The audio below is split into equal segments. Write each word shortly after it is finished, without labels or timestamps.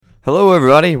Hello,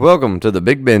 everybody. Welcome to the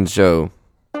Big Ben Show.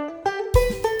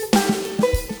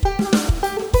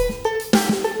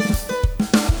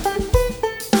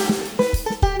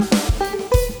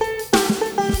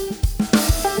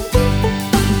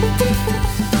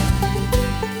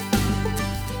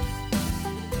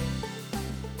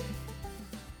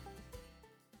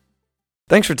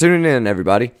 Thanks for tuning in,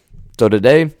 everybody. So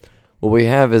today, what we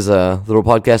have is a little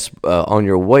podcast on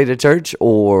your way to church,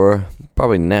 or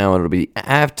probably now it'll be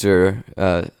after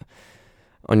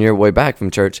on your way back from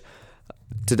church.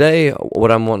 Today,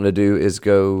 what I'm wanting to do is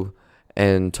go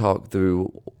and talk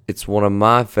through. It's one of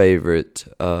my favorite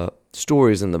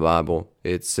stories in the Bible.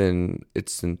 It's in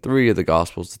three of the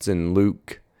Gospels. It's in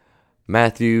Luke,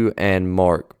 Matthew, and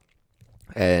Mark,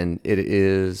 and it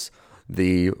is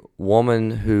the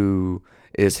woman who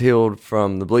is healed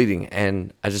from the bleeding.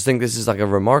 And I just think this is like a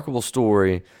remarkable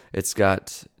story. It's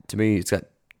got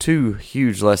two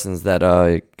huge lessons that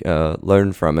I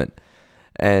learned from it,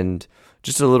 and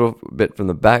just a little bit from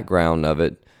the background of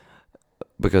it,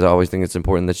 because I always think it's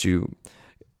important that you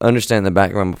understand the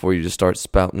background before you just start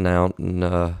spouting out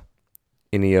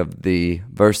any of the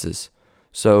verses.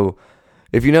 So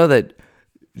if you know that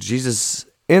Jesus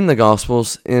in the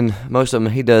Gospels, in most of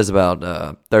them, he does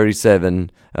about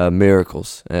 37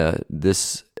 miracles.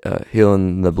 This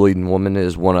healing the bleeding woman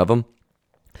is one of them.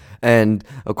 And,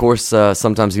 of course,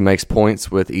 sometimes he makes points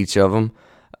with each of them.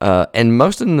 And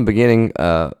most of them in the beginning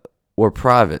were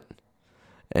private.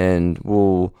 And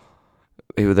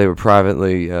they were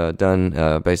privately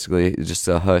done, basically just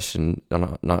a hush and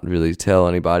not really tell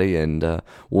anybody. And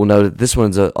we'll know that this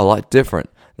one's a lot different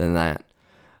than that.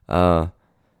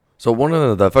 So one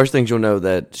of the first things you'll know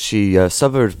that she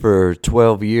suffered for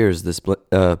 12 years, this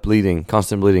bleeding,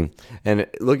 constant bleeding. And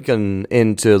looking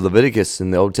into Leviticus in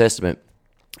the Old Testament,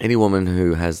 any woman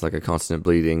who has like a constant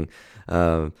bleeding,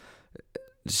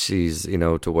 she's,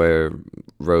 to wear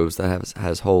robes that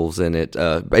has holes in it.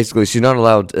 Basically, she's not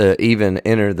allowed to even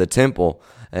enter the temple.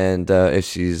 And if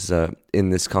she's in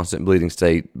this constant bleeding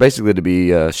state, basically to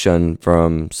be shunned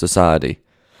from society.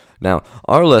 Now,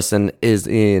 our lesson is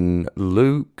in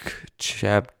Luke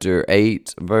chapter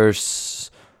 8,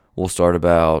 verse, we'll start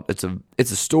about,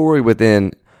 it's a story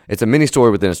within, it's a mini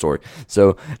story within a story.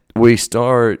 So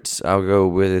I'll go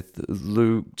with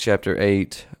Luke chapter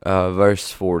 8,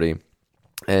 verse 40.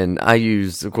 And I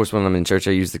use, of course, when I'm in church,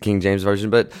 I use the King James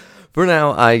Version, but for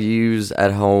now, I use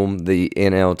at home the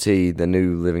NLT, the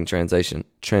New Living Translation.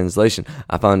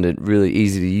 I find it really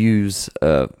easy to use.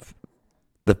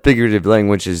 The figurative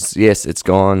language is, yes, it's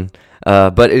gone,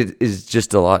 but it is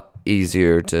just a lot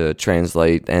easier to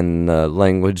translate, and the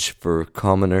language for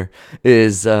commoner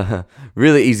is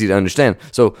really easy to understand.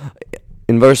 So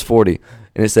in verse 40,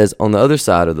 and it says, on the other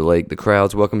side of the lake, the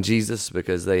crowds welcomed Jesus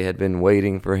because they had been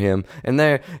waiting for him. And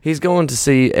there, he's going to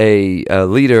see a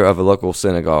leader of a local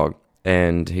synagogue,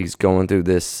 and he's going through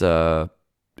this town,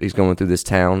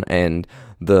 and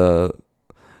the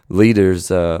leader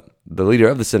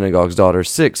of the synagogue's daughter is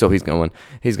sick, so he's going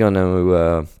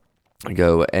to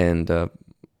go and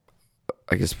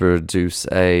I guess produce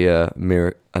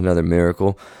another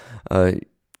miracle,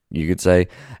 you could say.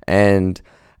 And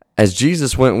as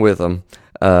Jesus went with him,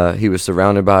 he was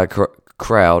surrounded by a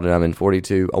crowd, and I'm in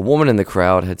 42. A woman in the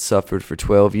crowd had suffered for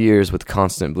 12 years with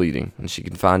constant bleeding, and she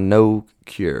could find no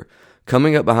cure.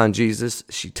 Coming up behind Jesus,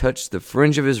 she touched the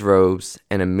fringe of his robes,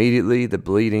 and immediately the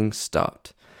bleeding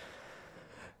stopped.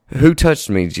 "Who touched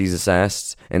me?" Jesus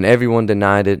asked, and everyone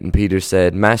denied it, and Peter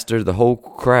said, "Master, the whole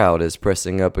crowd is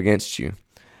pressing up against you."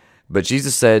 But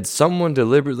Jesus said, "Someone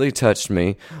deliberately touched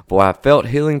me, for I felt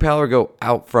healing power go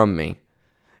out from me."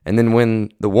 And then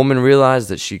when the woman realized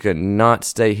that she could not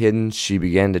stay hidden, she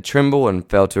began to tremble and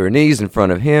fell to her knees in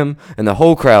front of him, and the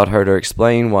whole crowd heard her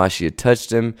explain why she had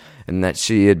touched him, and that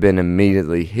she had been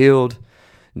immediately healed.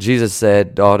 Jesus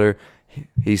said, "Daughter,"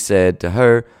 he said to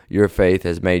her, "your faith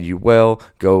has made you well.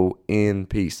 Go in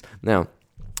peace." Now,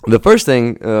 the first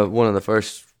thing, one of the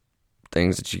first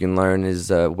things that you can learn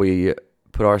is we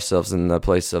put ourselves in the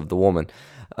place of the woman,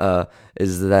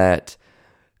 is that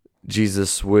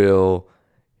Jesus will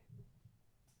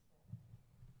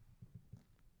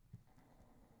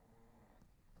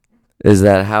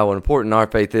how important our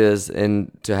faith is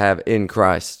and to have in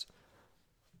Christ.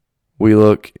 We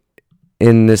look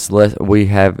in this lesson,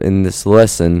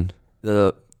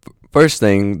 the first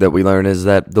thing that we learn is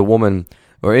that the woman,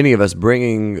 or any of us,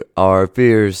 bringing our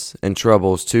fears and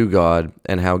troubles to God,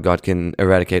 and how God can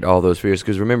eradicate all those fears.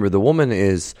 Because remember, the woman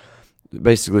is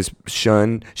basically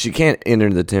shunned. She can't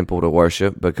enter the temple to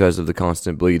worship because of the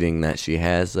constant bleeding that she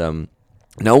has.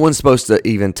 No one's supposed to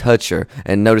even touch her.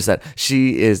 And notice that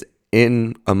she is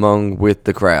in among with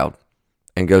the crowd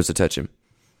and goes to touch him.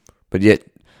 But yet,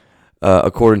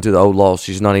 according to the old law,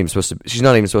 she's not even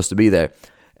supposed to be there.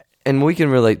 And we can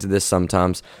relate to this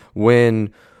sometimes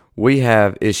when we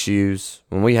have issues,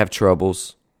 when we have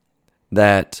troubles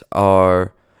that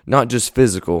are not just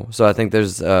physical. So I think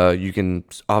there's you can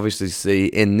obviously see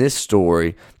in this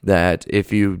story that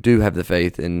if you do have the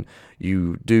faith and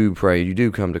you do pray, you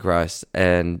do come to Christ,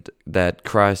 and that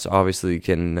Christ obviously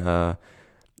can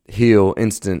heal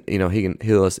instant. You know, He can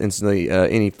heal us instantly.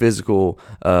 Any physical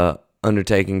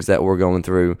undertakings that we're going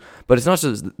through, but it's not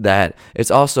just that; it's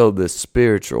also the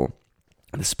spiritual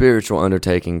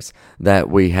undertakings that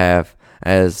we have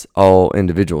as all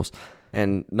individuals.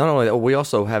 And not only that, we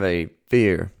also have a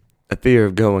fear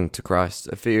of going to Christ,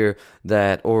 a fear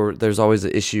that, or there's always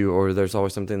an issue, or there's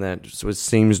always something that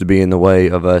seems to be in the way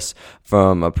of us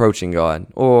from approaching God,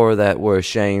 or that we're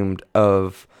ashamed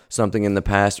of something in the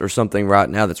past or something right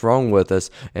now that's wrong with us,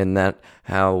 and that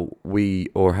how we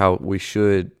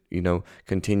should,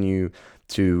 continue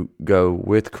to go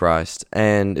with Christ.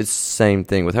 And it's the same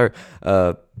thing with her.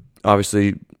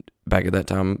 Obviously, back at that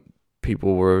time,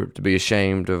 people were to be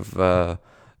ashamed of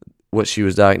what she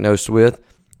was diagnosed with.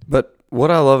 But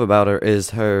what I love about her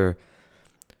is her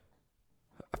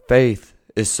faith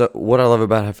what I love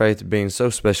about her faith being so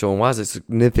special, and why is it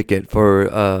significant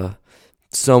for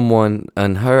someone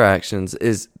and her actions,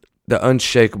 is the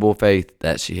unshakable faith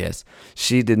that she has.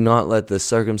 She did not let the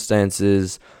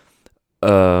circumstances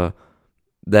that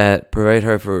pervade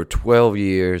her for 12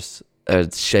 years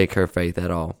shake her faith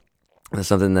at all. That's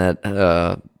something that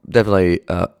definitely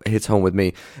hits home with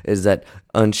me, is that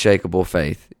unshakable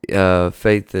faith.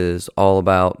 Faith is all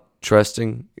about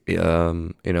trusting.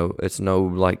 It's no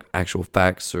like actual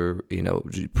facts or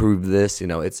prove this.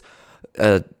 It's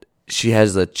she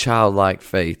has a childlike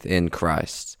faith in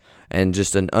Christ, and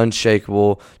just an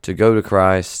unshakable to go to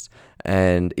Christ.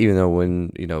 And even though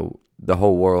when the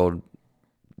whole world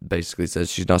basically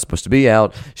says she's not supposed to be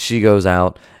out, she goes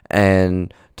out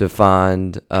and to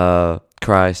find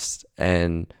Christ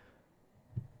and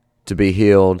to be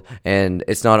healed. And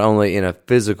it's not only in a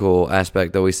physical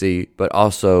aspect that we see, but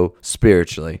also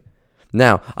spiritually.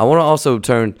 Now, I want to also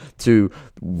turn to,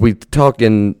 we talk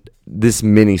in this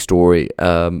mini story,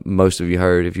 most of you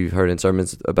heard, if you've heard in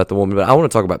sermons about the woman, but I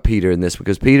want to talk about Peter in this,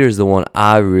 because Peter is the one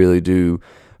I really do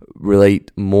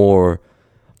relate more,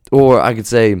 or I could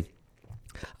say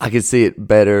I could see it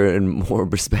better and more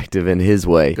perspective in his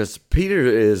way. Because Peter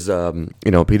is,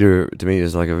 Peter to me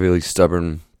is like a really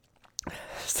stubborn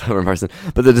person.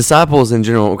 But the disciples in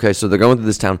general, okay, so they're going through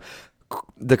this town.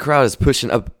 The crowd is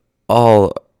pushing up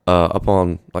all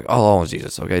upon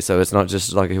Jesus. Okay, so it's not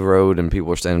just like a road and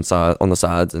people are standing on the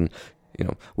sides and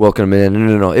welcoming him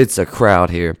in. No, it's a crowd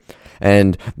here,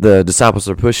 and the disciples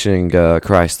are pushing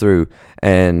Christ through,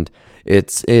 and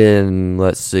it's in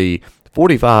verse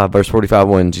 45,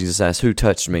 when Jesus asked, "Who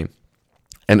touched me?"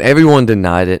 And everyone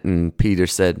denied it, and Peter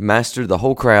said, "Master, the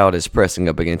whole crowd is pressing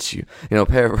up against you."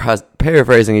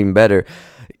 Paraphrasing even better,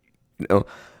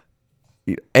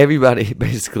 everybody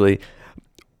basically,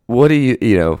 what are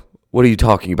you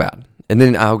talking about? And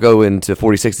then I'll go into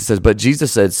 46. It says, "But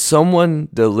Jesus said, 'Someone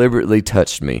deliberately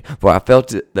touched me, for I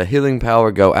felt the healing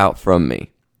power go out from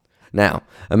me.'" Now,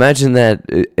 imagine that,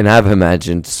 and I've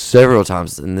imagined several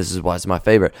times, and this is why it's my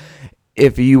favorite.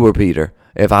 If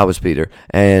I was Peter,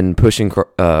 and pushing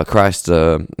Christ,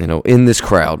 in this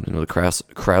crowd, the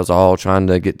crowd's all trying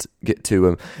to get to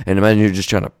him, and imagine you're just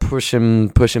trying to push him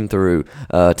through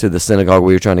to the synagogue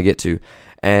where you're trying to get to,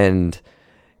 and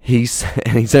he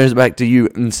turns back to you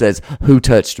and says, "Who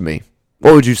touched me?"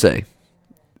 What would you say?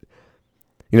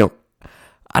 I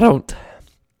don't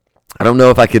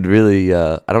know if I could really,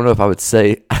 I don't know if I would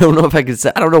say, I don't know if I could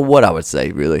say, I don't know what I would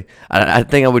say, really. I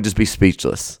think I would just be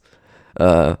speechless.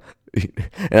 And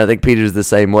I think Peter's the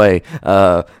same way.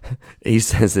 He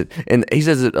says it, and he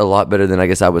says it a lot better than I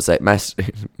guess I would say.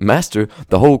 Master,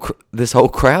 this whole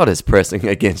crowd is pressing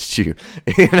against you.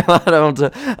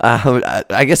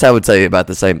 I guess I would say about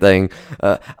the same thing.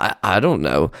 I don't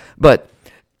know, but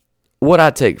what I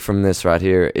take from this right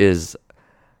here is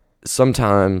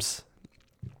sometimes,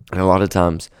 and a lot of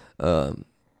times,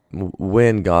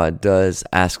 when God does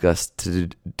ask us to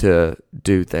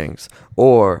do things,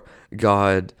 or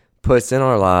God puts in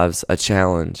our lives a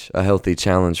challenge, a healthy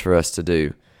challenge for us to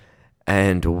do,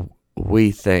 and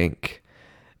we think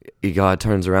God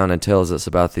turns around and tells us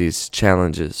about these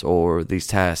challenges or these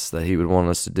tasks that He would want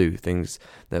us to do, things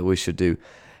that we should do,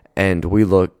 and we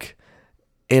look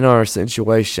in our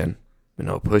situation,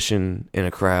 pushing in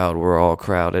a crowd, we're all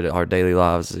crowded, our daily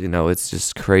lives, it's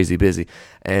just crazy busy,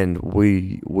 and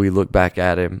we look back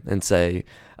at Him and say,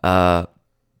 What?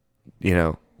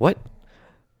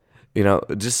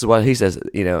 Just what he says,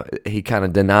 he kind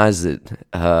of denies it.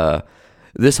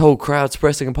 This whole crowd's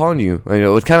pressing upon you.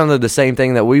 It's kind of the same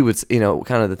thing that we would,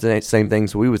 kind of the same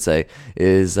things we would say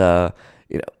is, I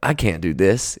can't do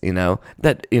this,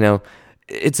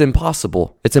 it's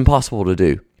impossible. It's impossible to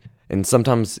do. And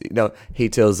sometimes, he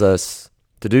tells us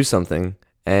to do something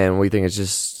and we think it's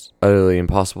just utterly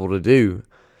impossible to do.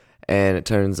 And it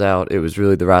turns out it was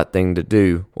really the right thing to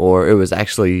do, or it was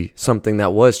actually something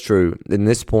that was true. In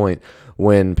this point,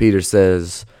 when Peter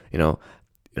says,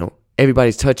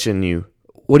 everybody's touching you.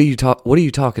 What are you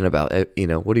talking about?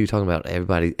 What are you talking about?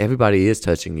 Everybody is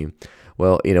touching you.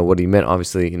 Well, what he meant,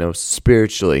 obviously,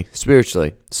 spiritually,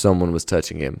 someone was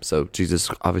touching him. So Jesus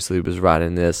obviously was right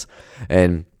in this.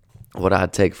 And what I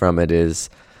take from it is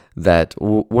that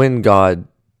when God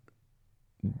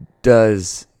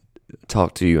does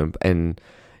talk to you, and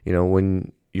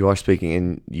when you are speaking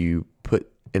and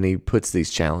he puts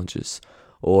these challenges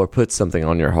or puts something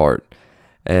on your heart,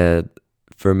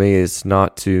 for me, it's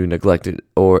not to neglect it,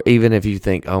 or even if you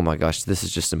think, oh my gosh, this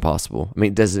is just impossible.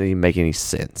 It doesn't even make any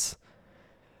sense.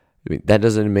 That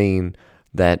doesn't mean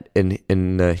that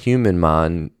in the human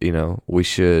mind, we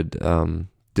should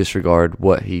disregard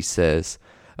what he says.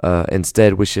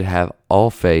 Instead, we should have all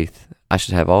faith. I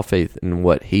should have all faith in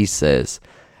what he says,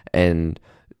 and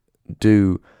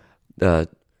do to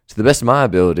the best of my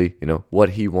ability, what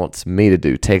he wants me to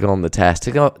do. Take on the task.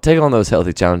 Take on those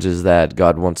healthy challenges that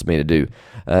God wants me to do.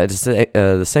 It's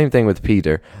the same thing with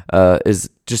Peter. Is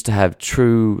just to have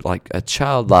true, like a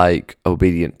childlike,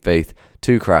 obedient faith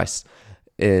to Christ.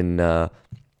 Instead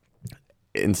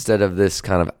of this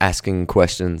kind of asking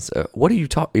questions, what are you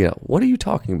talking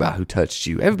about? Who touched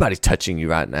you? Everybody's touching you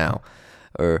right now.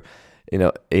 Or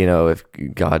if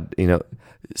God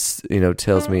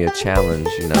tells me a challenge,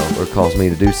 or calls me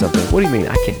to do something. What do you mean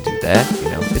I can't do that?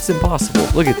 It's impossible.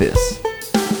 Look at this.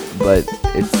 But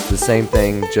it's the same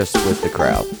thing just with the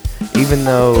crowd. Even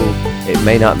though it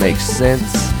may not make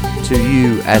sense to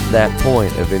you at that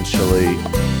point, eventually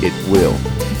it will.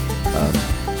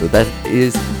 So this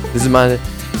is my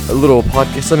little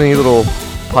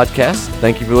podcast.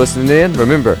 Thank you for listening in.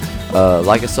 Remember,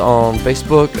 like us on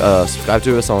Facebook, subscribe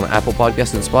to us on Apple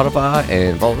Podcasts and Spotify,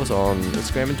 and follow us on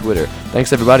Instagram and Twitter.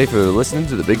 Thanks everybody for listening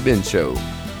to The Big Ben Show.